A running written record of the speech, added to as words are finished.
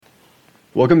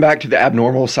Welcome back to the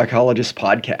Abnormal Psychologist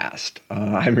Podcast.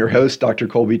 I'm your host, Dr.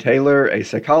 Colby Taylor, a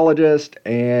psychologist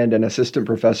and an assistant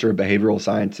professor of behavioral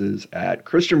sciences at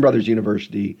Christian Brothers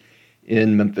University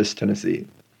in Memphis, Tennessee.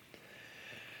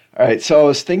 All right, so I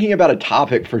was thinking about a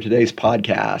topic for today's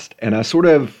podcast, and I sort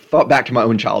of thought back to my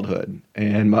own childhood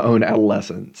and my own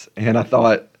adolescence, and I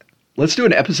thought, let's do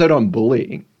an episode on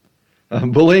bullying.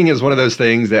 Bullying is one of those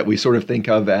things that we sort of think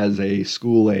of as a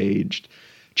school-aged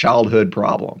childhood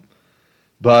problem.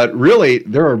 But really,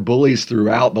 there are bullies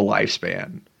throughout the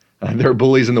lifespan. There are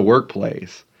bullies in the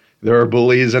workplace. There are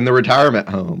bullies in the retirement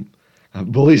home.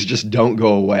 Bullies just don't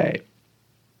go away.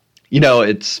 You know,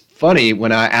 it's funny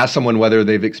when I ask someone whether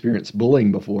they've experienced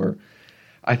bullying before,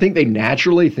 I think they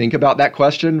naturally think about that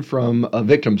question from a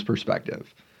victim's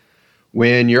perspective.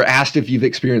 When you're asked if you've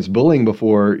experienced bullying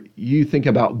before, you think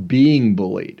about being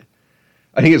bullied.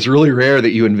 I think it's really rare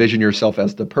that you envision yourself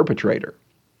as the perpetrator.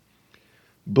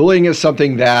 Bullying is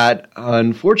something that,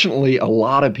 unfortunately, a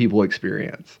lot of people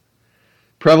experience.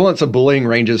 Prevalence of bullying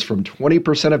ranges from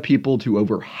 20% of people to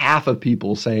over half of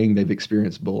people saying they've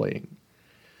experienced bullying.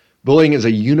 Bullying is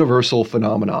a universal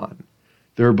phenomenon.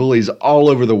 There are bullies all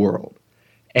over the world,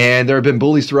 and there have been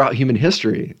bullies throughout human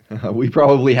history. We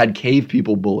probably had cave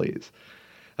people bullies.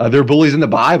 There are bullies in the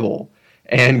Bible,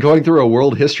 and going through a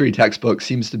world history textbook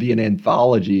seems to be an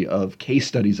anthology of case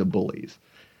studies of bullies.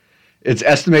 It's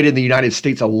estimated in the United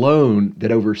States alone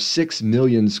that over 6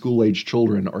 million school-aged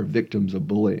children are victims of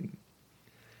bullying.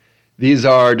 These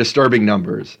are disturbing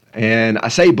numbers, and I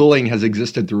say bullying has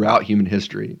existed throughout human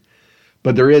history,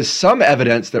 but there is some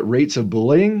evidence that rates of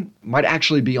bullying might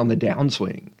actually be on the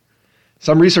downswing.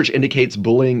 Some research indicates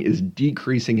bullying is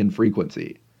decreasing in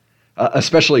frequency,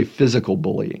 especially physical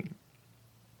bullying.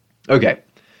 Okay,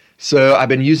 so I've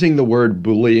been using the word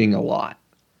bullying a lot.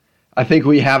 I think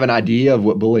we have an idea of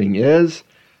what bullying is,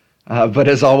 but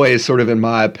as always, sort of in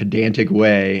my pedantic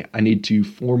way, I need to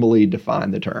formally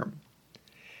define the term.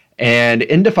 And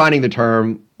in defining the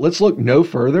term, let's look no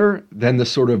further than the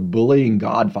sort of bullying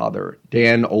godfather,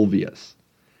 Dan Olweus.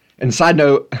 And side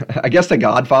note, I guess the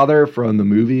godfather from the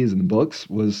movies and the books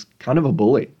was kind of a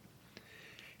bully.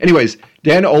 Anyways,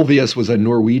 Dan Olweus was a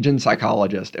Norwegian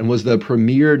psychologist and was the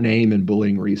premier name in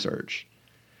bullying research.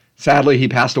 Sadly, he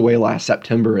passed away last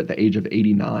September at the age of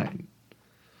 89.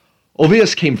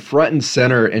 Olweus came front and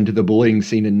center into the bullying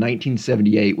scene in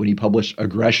 1978 when he published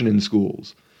Aggression in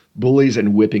Schools, Bullies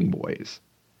and Whipping Boys.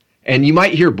 And you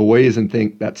might hear boys and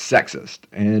think that's sexist,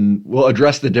 and we'll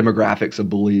address the demographics of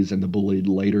bullies and the bullied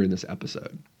later in this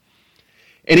episode.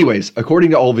 Anyways, according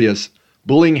to Olweus,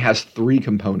 bullying has 3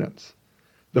 components.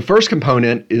 The first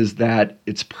component is that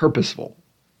it's purposeful.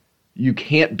 You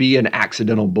can't be an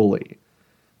accidental bully.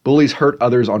 Bullies hurt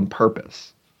others on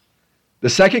purpose.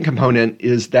 The second component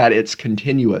is that it's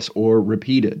continuous or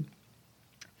repeated.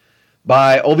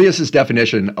 By Olweus'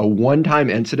 definition, a one-time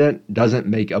incident doesn't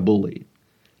make a bully.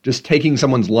 Just taking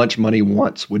someone's lunch money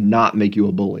once would not make you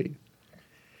a bully.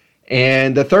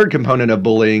 And the third component of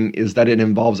bullying is that it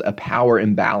involves a power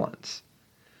imbalance.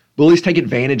 Bullies take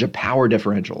advantage of power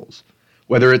differentials,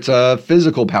 whether it's a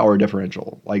physical power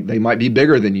differential, like they might be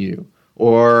bigger than you,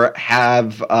 or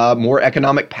have more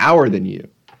economic power than you.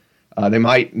 They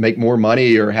might make more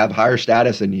money or have higher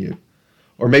status than you.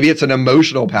 Or maybe it's an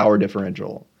emotional power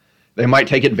differential. They might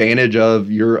take advantage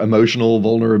of your emotional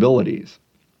vulnerabilities.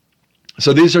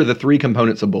 So these are the 3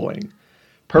 components of bullying: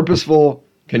 purposeful,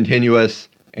 continuous,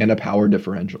 and a power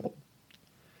differential.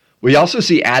 We also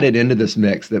see added into this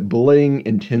mix that bullying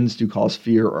intends to cause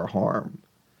fear or harm.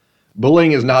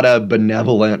 Bullying is not a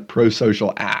benevolent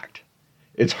pro-social act.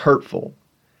 It's hurtful.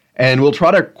 And we'll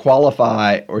try to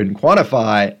qualify or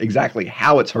quantify exactly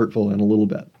how it's hurtful in a little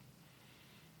bit.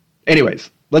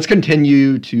 Anyways, let's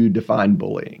continue to define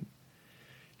bullying.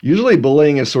 Usually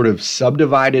bullying is sort of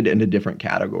subdivided into different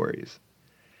categories.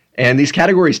 And these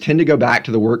categories tend to go back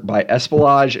to the work by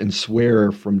Espelage and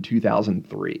Swearer from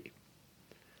 2003.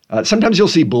 Sometimes you'll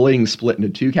see bullying split into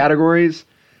 2 categories,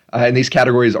 and these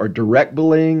categories are direct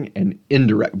bullying and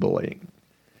indirect bullying.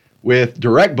 With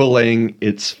direct bullying,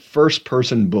 it's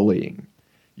first-person bullying.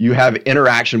 You have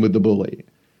interaction with the bully.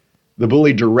 The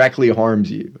bully directly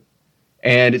harms you,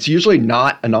 and it's usually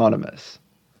not anonymous.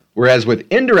 Whereas with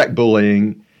indirect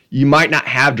bullying, you might not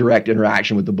have direct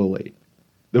interaction with the bully.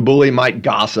 The bully might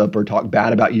gossip or talk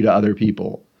bad about you to other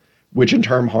people, which in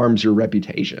turn harms your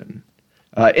reputation.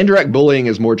 Indirect bullying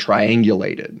is more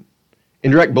triangulated.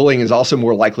 Indirect bullying is also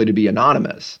more likely to be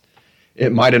anonymous.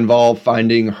 It might involve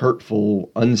finding hurtful,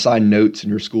 unsigned notes in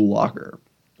your school locker,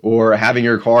 or having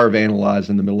your car vandalized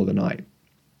in the middle of the night.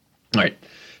 All right,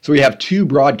 so we have 2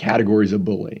 broad categories of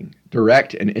bullying,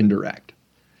 direct and indirect.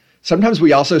 Sometimes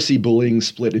we also see bullying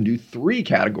split into three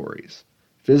categories: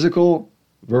 physical,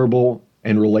 verbal,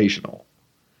 and relational.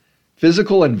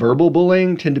 Physical and verbal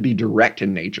bullying tend to be direct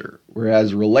in nature,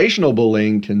 whereas relational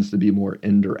bullying tends to be more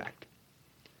indirect.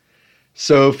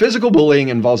 So physical bullying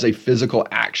involves a physical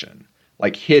action,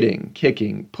 like hitting,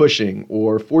 kicking, pushing,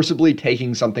 or forcibly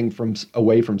taking something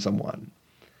away from someone.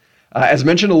 As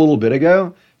mentioned a little bit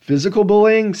ago, physical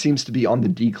bullying seems to be on the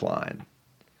decline.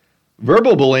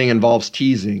 Verbal bullying involves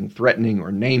teasing, threatening,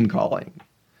 or name-calling.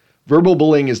 Verbal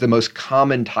bullying is the most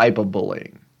common type of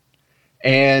bullying.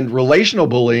 And relational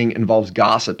bullying involves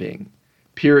gossiping,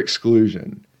 peer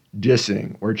exclusion,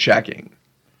 dissing, or checking.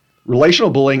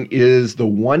 Relational bullying is the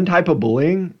one type of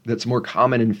bullying that's more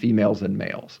common in females than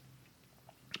males.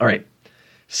 All right,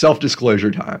 self-disclosure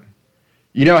time.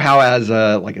 You know how as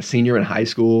a senior in high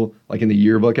school, like in the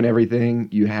yearbook and everything,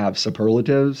 you have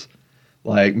superlatives,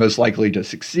 like most likely to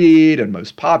succeed and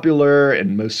most popular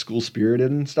and most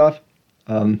school-spirited and stuff?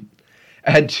 I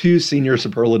had two senior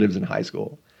superlatives in high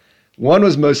school. One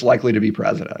was most likely to be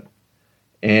president,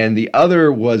 and the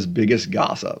other was biggest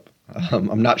gossip.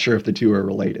 I'm not sure if the two are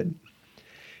related.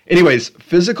 Anyways,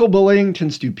 physical bullying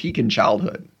tends to peak in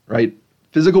childhood, right?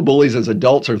 Physical bullies as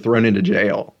adults are thrown into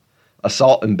jail.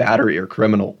 Assault and battery are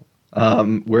criminal,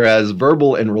 whereas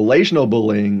verbal and relational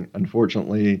bullying,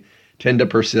 unfortunately, tend to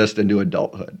persist into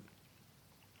adulthood.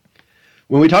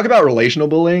 When we talk about relational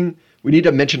bullying, we need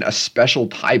to mention a special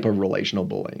type of relational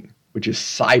bullying, which is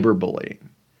cyberbullying.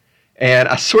 And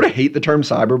I sort of hate the term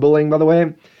cyberbullying, by the way.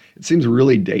 It seems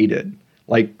really dated.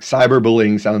 Like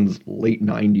cyberbullying sounds late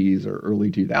 90s or early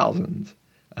 2000s.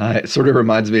 It sort of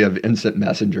reminds me of instant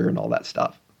messenger and all that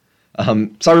stuff.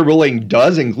 Cyberbullying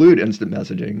does include instant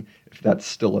messaging, if that's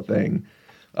still a thing.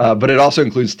 But it also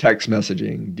includes text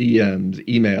messaging, DMs,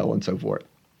 email, and so forth.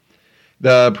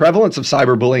 The prevalence of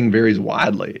cyberbullying varies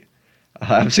widely.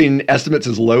 I've seen estimates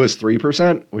as low as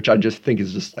 3%, which I just think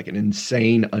is just like an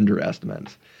insane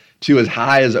underestimate, to as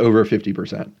high as over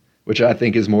 50%, which I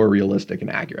think is more realistic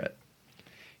and accurate.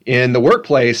 In the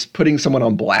workplace, putting someone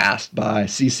on blast by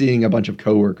CCing a bunch of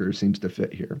coworkers seems to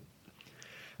fit here.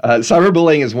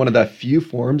 Cyberbullying is one of the few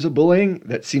forms of bullying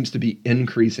that seems to be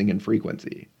increasing in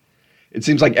frequency. It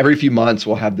seems like every few months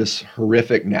we'll have this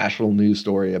horrific national news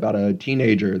story about a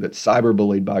teenager that's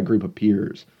cyberbullied by a group of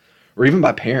peers, or even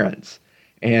by parents,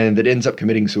 and that ends up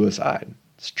committing suicide.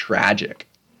 It's tragic.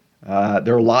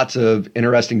 There are lots of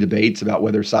interesting debates about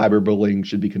whether cyberbullying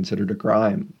should be considered a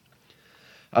crime.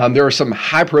 There are some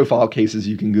high-profile cases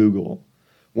you can Google.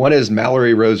 One is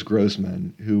Mallory Rose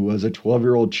Grossman, who was a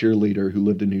 12-year-old cheerleader who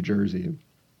lived in New Jersey.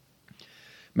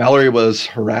 Mallory was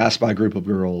harassed by a group of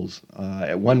girls.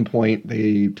 At one point,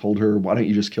 they told her, "Why don't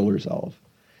you just kill yourself?"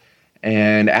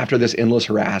 And after this endless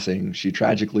harassing, she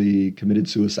tragically committed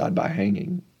suicide by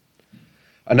hanging.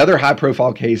 Another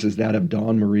high-profile case is that of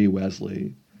Dawn Marie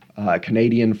Wesley, a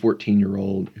Canadian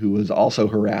 14-year-old who was also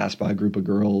harassed by a group of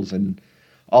girls and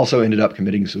also ended up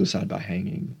committing suicide by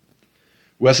hanging.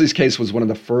 Wesley's case was one of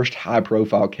the first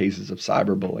high-profile cases of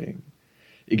cyberbullying.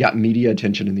 It got media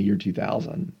attention in the year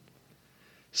 2000.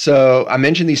 So I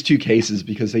mention these two cases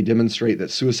because they demonstrate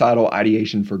that suicidal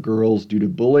ideation for girls due to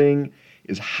bullying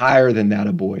is higher than that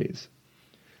of boys.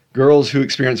 Girls who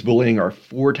experience bullying are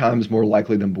 4 times more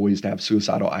likely than boys to have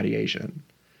suicidal ideation.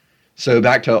 So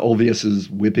back to Ulvius's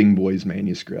Whipping Boys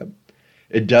manuscript.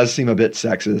 It does seem a bit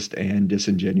sexist and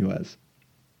disingenuous.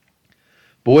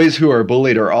 Boys who are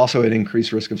bullied are also at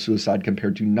increased risk of suicide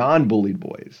compared to non-bullied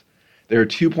boys. They are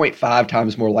 2.5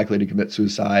 times more likely to commit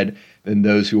suicide than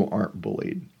those who aren't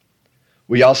bullied.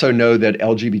 We also know that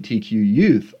LGBTQ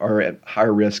youth are at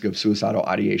higher risk of suicidal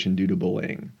ideation due to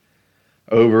bullying.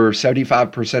 Over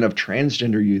 75% of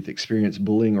transgender youth experience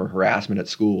bullying or harassment at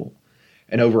school,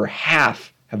 and over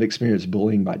half have experienced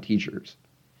bullying by teachers.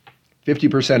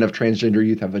 50% of transgender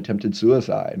youth have attempted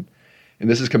suicide, and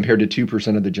this is compared to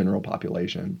 2% of the general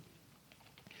population.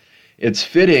 It's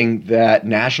fitting that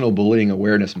National Bullying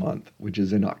Awareness Month, which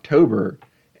is in October,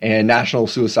 and National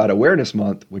Suicide Awareness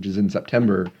Month, which is in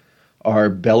September, are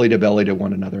belly to belly to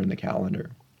one another in the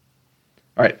calendar.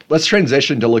 All right, let's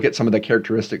transition to look at some of the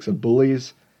characteristics of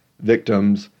bullies,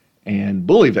 victims, and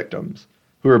bully victims,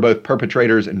 who are both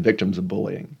perpetrators and victims of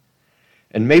bullying.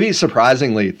 And maybe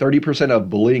surprisingly, 30% of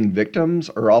bullying victims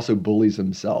are also bullies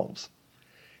themselves.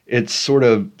 It's sort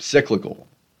of cyclical.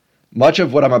 Much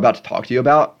of what I'm about to talk to you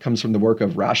about comes from the work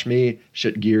of Rashmi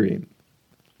Shetgiri.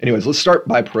 Anyways, let's start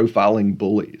by profiling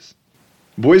bullies.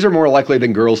 Boys are more likely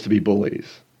than girls to be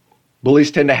bullies.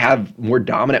 Bullies tend to have more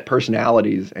dominant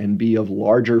personalities and be of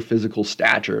larger physical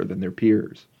stature than their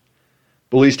peers.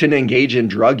 Bullies tend to engage in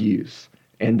drug use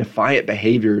and defiant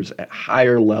behaviors at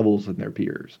higher levels than their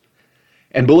peers.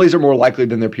 And bullies are more likely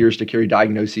than their peers to carry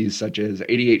diagnoses such as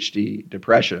ADHD,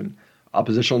 depression,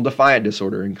 oppositional defiant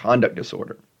disorder, and conduct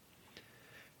disorder.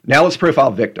 Now let's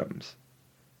profile victims.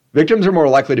 Victims are more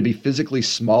likely to be physically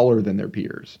smaller than their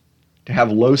peers, to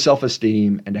have low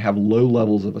self-esteem, and to have low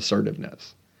levels of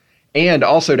assertiveness, and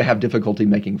also to have difficulty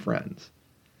making friends.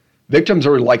 Victims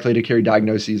are likely to carry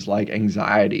diagnoses like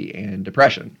anxiety and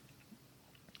depression.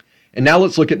 And now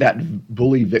let's look at that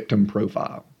bully victim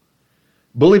profile.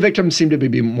 Bully victims seem to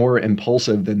be more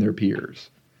impulsive than their peers,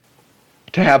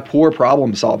 to have poor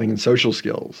problem solving and social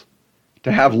skills,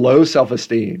 to have low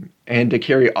self-esteem, and to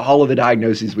carry all of the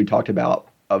diagnoses we talked about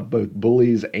of both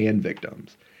bullies and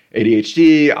victims: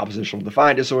 ADHD, oppositional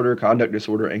defiant disorder, conduct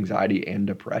disorder, anxiety, and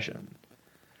depression.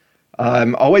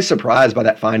 I'm always surprised by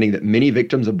that finding that many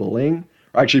victims of bullying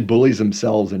are actually bullies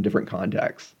themselves in different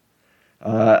contexts.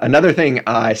 Another thing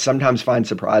I sometimes find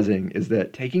surprising is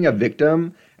that taking a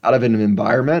victim out of an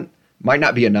environment might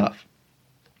not be enough.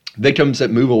 Victims that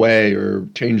move away or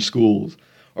change schools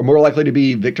are more likely to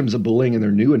be victims of bullying in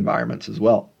their new environments as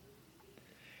well.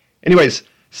 Anyways,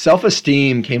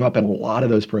 self-esteem came up in a lot of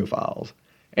those profiles,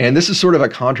 and this is sort of a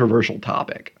controversial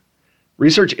topic.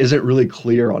 Research isn't really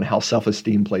clear on how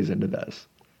self-esteem plays into this.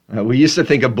 We used to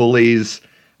think of bullies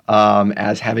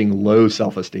as having low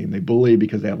self-esteem. They bully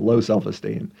because they have low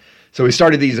self-esteem. So we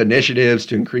started these initiatives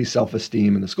to increase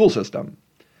self-esteem in the school system.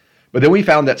 But then we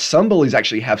found that some bullies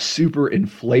actually have super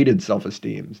inflated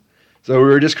self-esteems. So we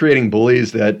were just creating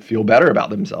bullies that feel better about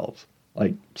themselves,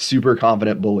 like super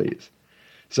confident bullies.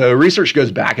 So research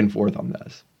goes back and forth on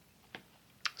this.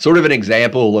 Sort of an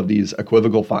example of these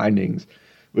equivocal findings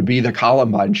would be the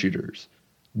Columbine shooters,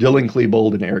 Dylan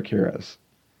Klebold and Eric Harris.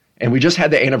 And we just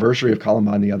had the anniversary of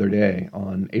Columbine the other day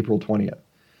on April 20th.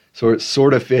 So it's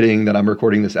sort of fitting that I'm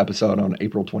recording this episode on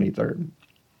April 23rd.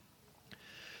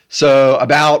 So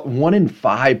about 1 in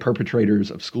 5 perpetrators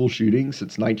of school shootings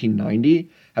since 1990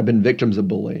 have been victims of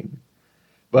bullying.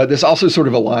 But this also sort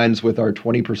of aligns with our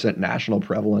 20% national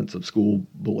prevalence of school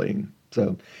bullying.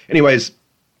 So anyways,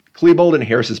 Klebold and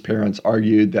Harris's parents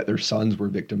argued that their sons were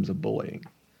victims of bullying.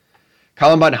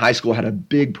 Columbine High School had a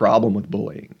big problem with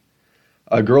bullying.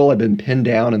 A girl had been pinned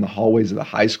down in the hallways of the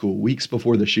high school weeks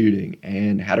before the shooting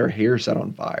and had her hair set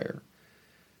on fire.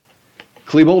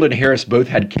 Klebold and Harris both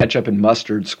had ketchup and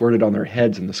mustard squirted on their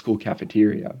heads in the school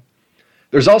cafeteria.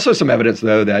 There's also some evidence,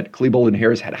 though, that Klebold and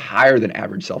Harris had higher than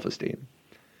average self-esteem.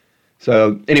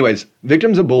 So anyways,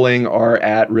 victims of bullying are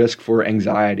at risk for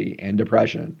anxiety and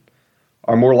depression,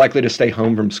 are more likely to stay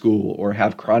home from school or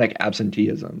have chronic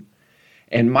absenteeism,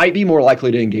 and might be more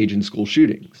likely to engage in school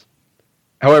shootings.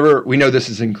 However, we know this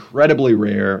is incredibly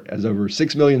rare, as over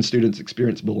 6 million students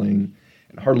experience bullying,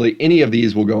 and hardly any of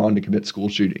these will go on to commit school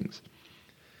shootings.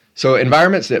 So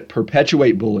environments that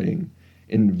perpetuate bullying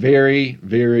in very,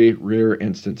 very rare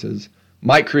instances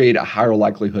might create a higher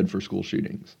likelihood for school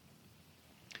shootings.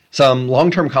 Some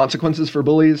long-term consequences for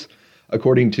bullies,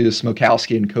 according to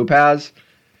Smokowski and Kopacz,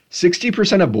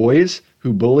 60% of boys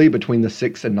who bully between the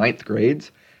 6th and 9th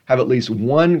grades have at least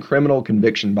one criminal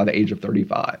conviction by the age of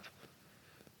 35.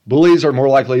 Bullies are more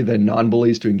likely than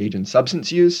non-bullies to engage in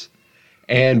substance use,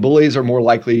 and bullies are more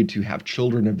likely to have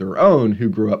children of their own who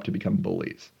grew up to become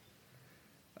bullies.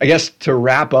 I guess to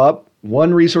wrap up,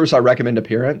 one resource I recommend to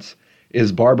parents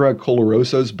is Barbara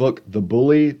Colaroso's book, The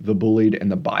Bully, The Bullied,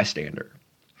 and The Bystander.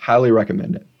 Highly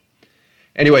recommend it.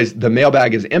 Anyways, the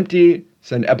mailbag is empty.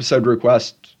 Send episode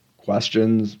requests,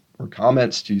 questions, or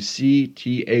comments to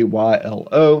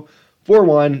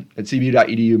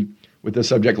ctaylo41@cbu.edu with the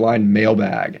subject line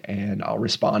mailbag, and I'll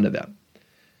respond to them.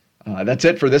 That's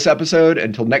it for this episode.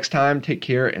 Until next time, take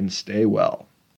care and stay well.